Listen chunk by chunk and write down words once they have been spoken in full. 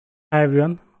Hi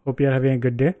everyone, hope you are having a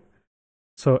good day.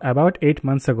 So about 8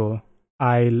 months ago,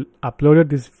 I uploaded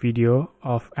this video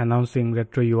of announcing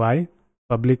RetroUI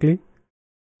publicly.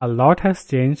 A lot has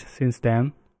changed since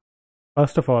then.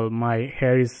 First of all, my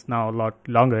hair is now a lot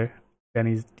longer than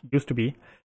it used to be,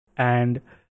 and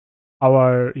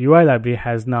our UI library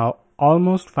has now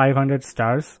almost 500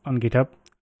 stars on GitHub.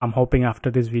 I'm hoping after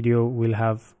this video we'll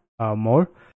have more,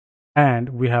 and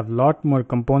we have a lot more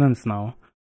components now.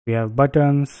 We have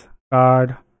buttons,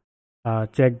 card,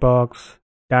 checkbox,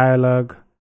 dialog,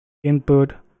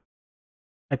 input.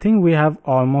 I think we have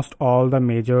almost all the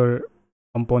major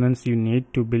components you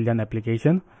need to build an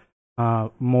application.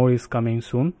 More is coming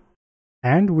soon.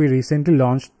 And we recently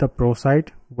launched the Pro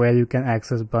site where you can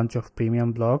access a bunch of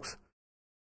premium blogs.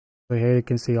 So here you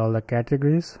can see all the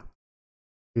categories.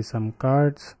 See some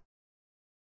cards.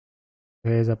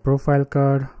 Here is a profile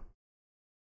card.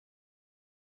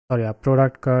 Sorry, a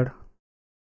product card.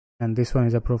 And this one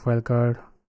is a profile card.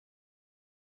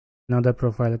 Another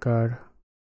profile card.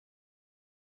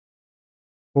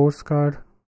 Course card.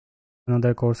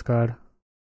 Another course card.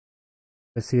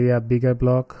 Let's see a bigger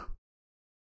block.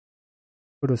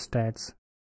 Go to stats.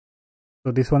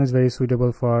 So this one is very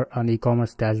suitable for an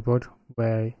e-commerce dashboard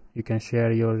where you can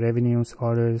share your revenues,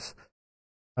 orders,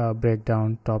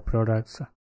 breakdown, top products.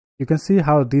 You can see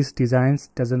how these designs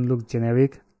doesn't look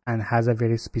generic and has a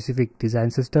very specific design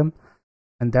system,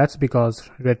 and that's because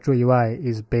RetroUI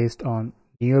is based on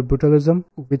neo-brutalism,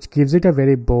 which gives it a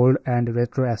very bold and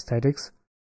retro aesthetics.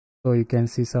 So you can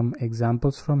see some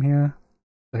examples from here.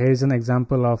 So here is an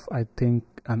example of, I think,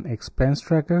 an expense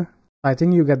tracker. I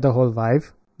think you get the whole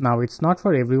vibe. Now it's not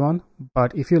for everyone,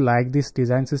 but if you like this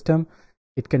design system,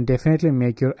 it can definitely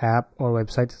make your app or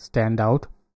website stand out.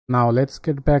 Now let's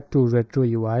get back to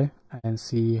RetroUI and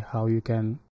see how you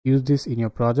can use this in your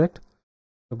project.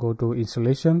 So go to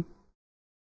installation.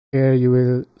 Here you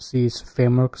will see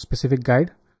framework specific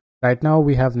guide. Right now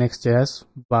we have Next.js,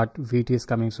 but VT is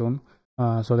coming soon.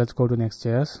 So let's go to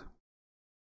Next.js.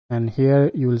 And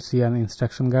here you will see an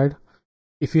instruction guide.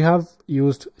 If you have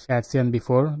used Shadcn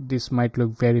before, this might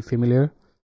look very familiar.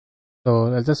 So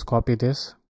let's just copy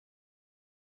this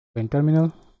in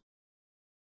terminal.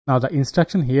 Now the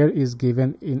instruction here is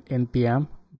given in npm,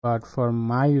 but for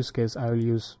my use case I will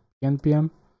use npm.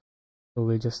 So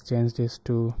we'll just change this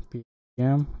to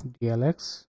npm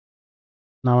dlx.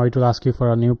 Now it will ask you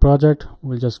for a new project.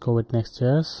 We'll just go with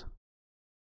Next.js.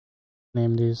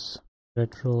 Name this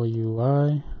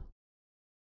RetroUI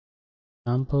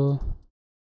example.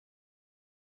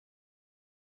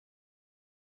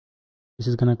 This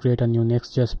is gonna create a new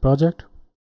Next.js project.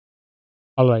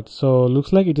 Alright, so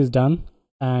looks like it is done,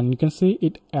 and you can see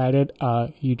it added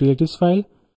a utilities file.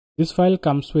 This file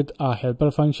comes with a helper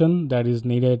function that is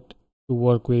needed to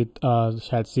work with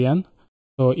Shadcn.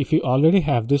 So if you already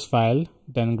have this file,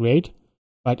 then great,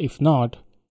 but if not,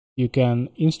 you can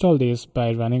install this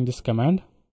by running this command.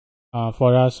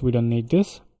 For us, we don't need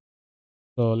this.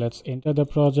 So let's enter the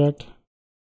project,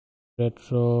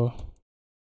 RetroUI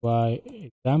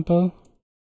example.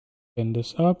 Open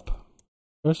this up,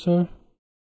 cursor,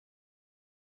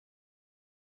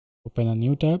 open a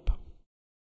new tab.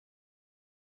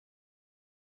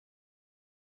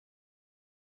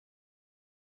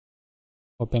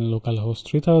 Open localhost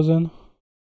 3000.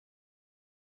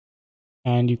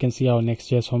 And you can see our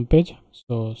Next.js homepage.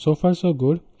 So far so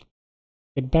good.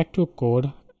 Get back to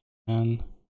code and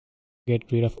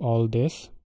get rid of all this.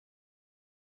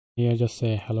 Here just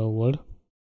say hello world.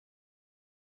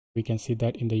 We can see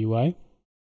that in the UI.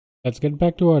 Let's get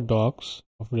back to our docs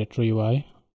of RetroUI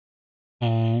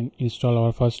and install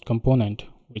our first component,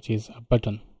 which is a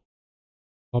button.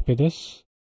 Copy this,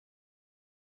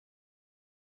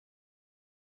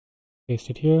 paste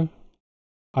it here.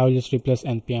 I will just replace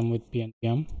npm with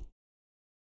pnpm.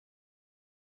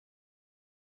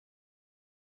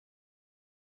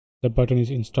 The button is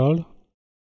installed.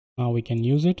 Now we can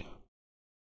use it.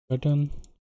 Button.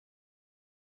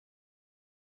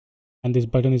 And this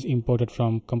button is imported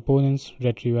from components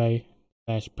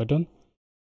RetroUI/button.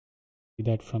 See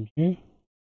that from here.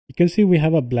 You can see we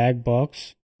have a black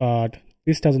box, but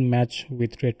this doesn't match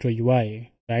with RetroUI,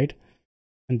 right?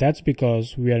 And that's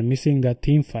because we are missing the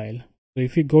theme file. So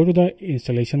if you go to the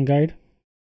installation guide,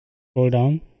 scroll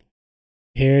down,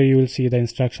 here you will see the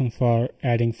instruction for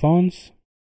adding fonts.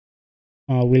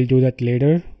 We'll do that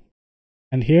later.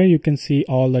 And here you can see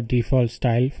all the default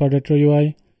style for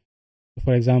RetroUI.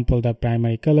 For example, the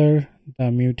primary color,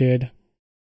 the muted,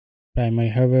 primary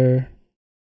hover,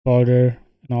 border,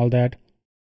 and all that.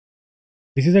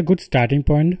 This is a good starting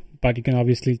point, but you can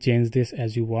obviously change this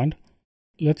as you want.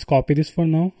 Let's copy this for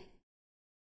now.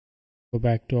 Go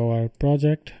back to our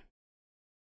project,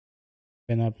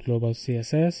 open up global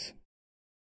CSS.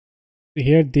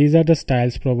 Here, these are the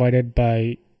styles provided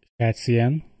by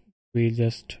Shadcn. We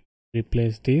just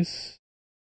replace this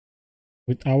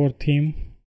with our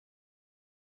theme.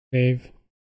 Save.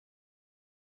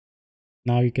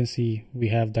 Now you can see we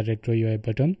have the RetroUI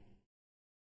button.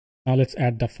 Now let's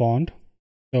add the font.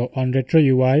 So on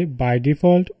RetroUI, by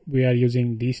default, we are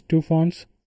using these two fonts,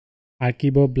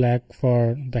 Archivo Black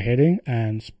for the heading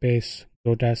and Space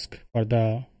Grotesque for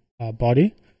the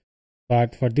body.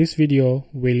 But for this video,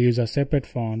 we'll use a separate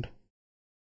font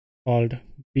called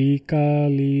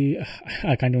Bicali.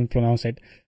 I can't even pronounce it,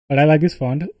 but I like this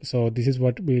font. So this is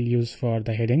what we'll use for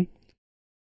the heading.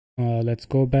 Let's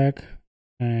go back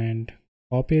and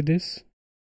copy this.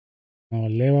 Our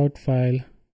layout file.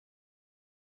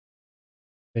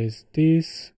 Place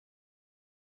this.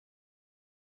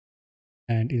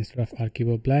 And instead of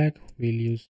Archivo Black, we'll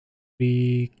use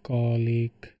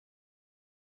Bicali.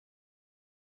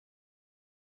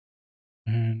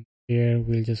 And here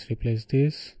we'll just replace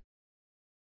this.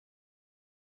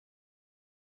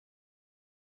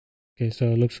 Okay,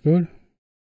 so it looks good.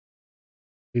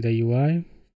 See the UI.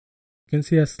 You can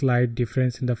see a slight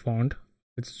difference in the font.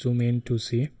 Let's zoom in to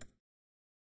see.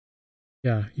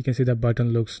 Yeah, you can see the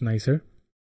button looks nicer.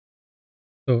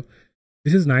 So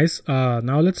this is nice.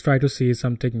 Now let's try to see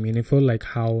something meaningful, like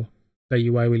how the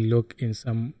UI will look in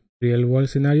some real world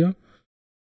scenario.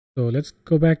 So let's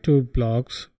go back to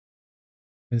blogs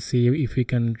and see if we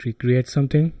can recreate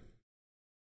something.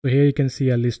 So here you can see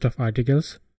a list of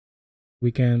articles.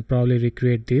 We can probably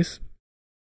recreate this.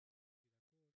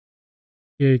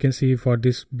 Here you can see for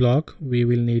this blog, we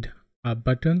will need a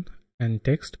button and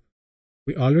text.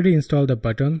 We already installed the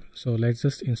button, so let's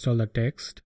just install the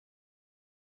text.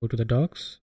 Go to the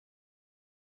docs,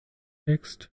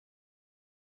 text,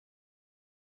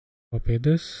 copy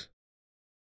this,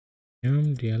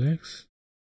 DLX.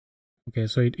 Okay,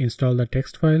 so it installed the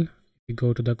text file. If we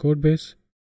go to the code base,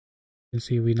 you'll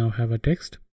see we now have a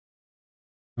text.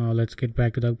 Now let's get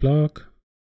back to the blog.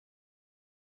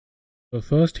 So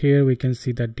first here we can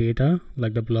see the data,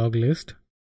 like the blog list.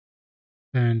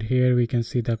 And here we can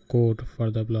see the code for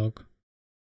the blog.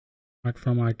 Start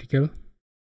from article.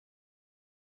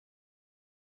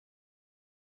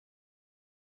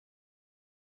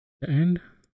 The end.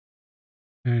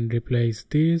 And replace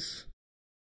this.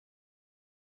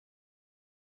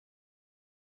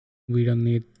 We don't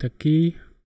need the key.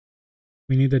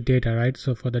 We need the data, right?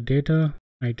 So for the data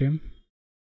item,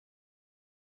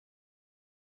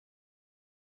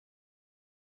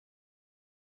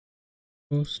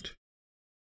 post.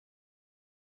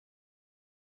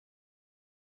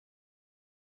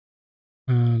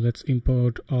 Let's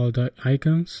import all the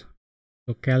icons.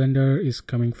 So calendar is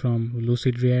coming from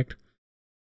Lucid React.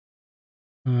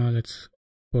 Let's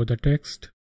import the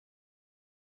text.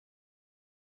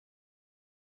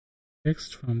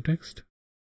 Text from text.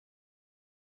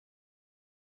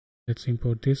 Let's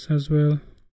import this as well.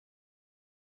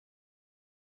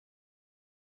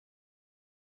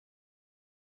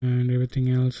 And everything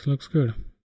else looks good.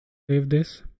 Save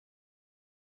this.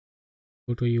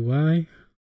 Go to UI.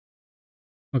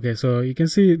 Okay, so you can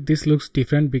see this looks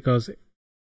different because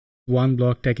one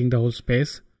block taking the whole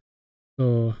space.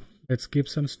 So let's keep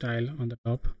some style on the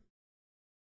top.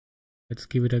 Let's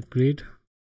give it a grid.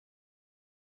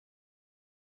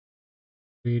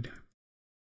 Grid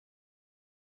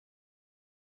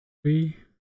 3.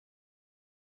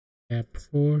 Tab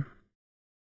 4.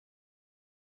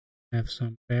 Have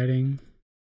some padding.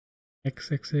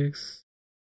 XXX.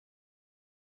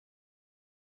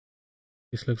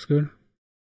 This looks good.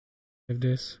 Save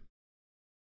this.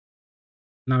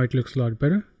 Now it looks a lot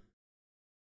better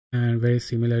and very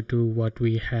similar to what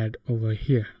we had over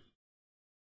here.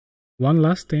 One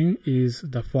last thing is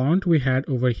the font we had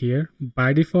over here.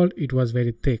 By default, it was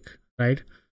very thick, right?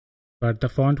 But the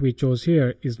font we chose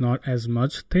here is not as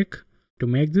much thick. To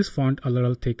make this font a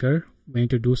little thicker, we need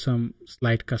to do some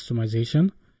slight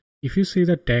customization. If you see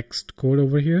the text code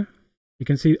over here, you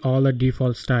can see all the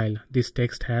default style this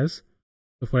text has.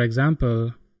 So for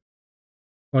example,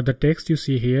 for the text you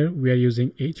see here, we are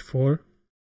using H4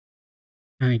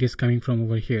 and it is coming from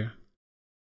over here.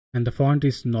 And the font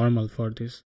is normal for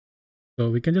this. So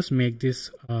we can just make this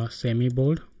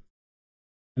semi-bold.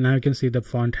 And now you can see the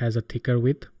font has a thicker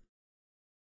width.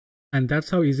 And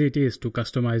that's how easy it is to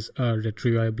customize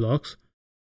RetroUI blocks.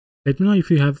 Let me know if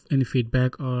you have any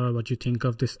feedback or what you think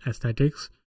of this aesthetics.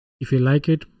 If you like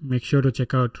it, make sure to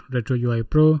check out RetroUI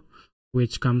Pro,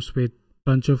 which comes with a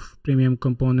bunch of premium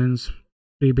components,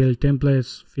 pre-built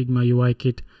templates, Figma UI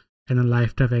kit, and a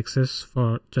lifetime access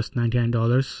for just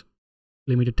 $99.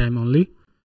 limited time only.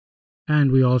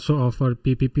 And we also offer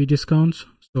PPP discounts.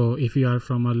 So if you are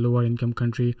from a lower income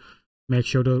country, make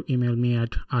sure to email me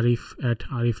at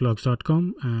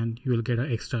arif@arifvlogs.com and you will get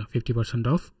an extra 50%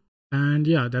 off. And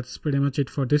yeah, that's pretty much it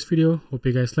for this video. Hope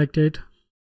you guys liked it.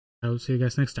 I will see you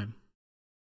guys next time.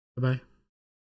 Bye bye.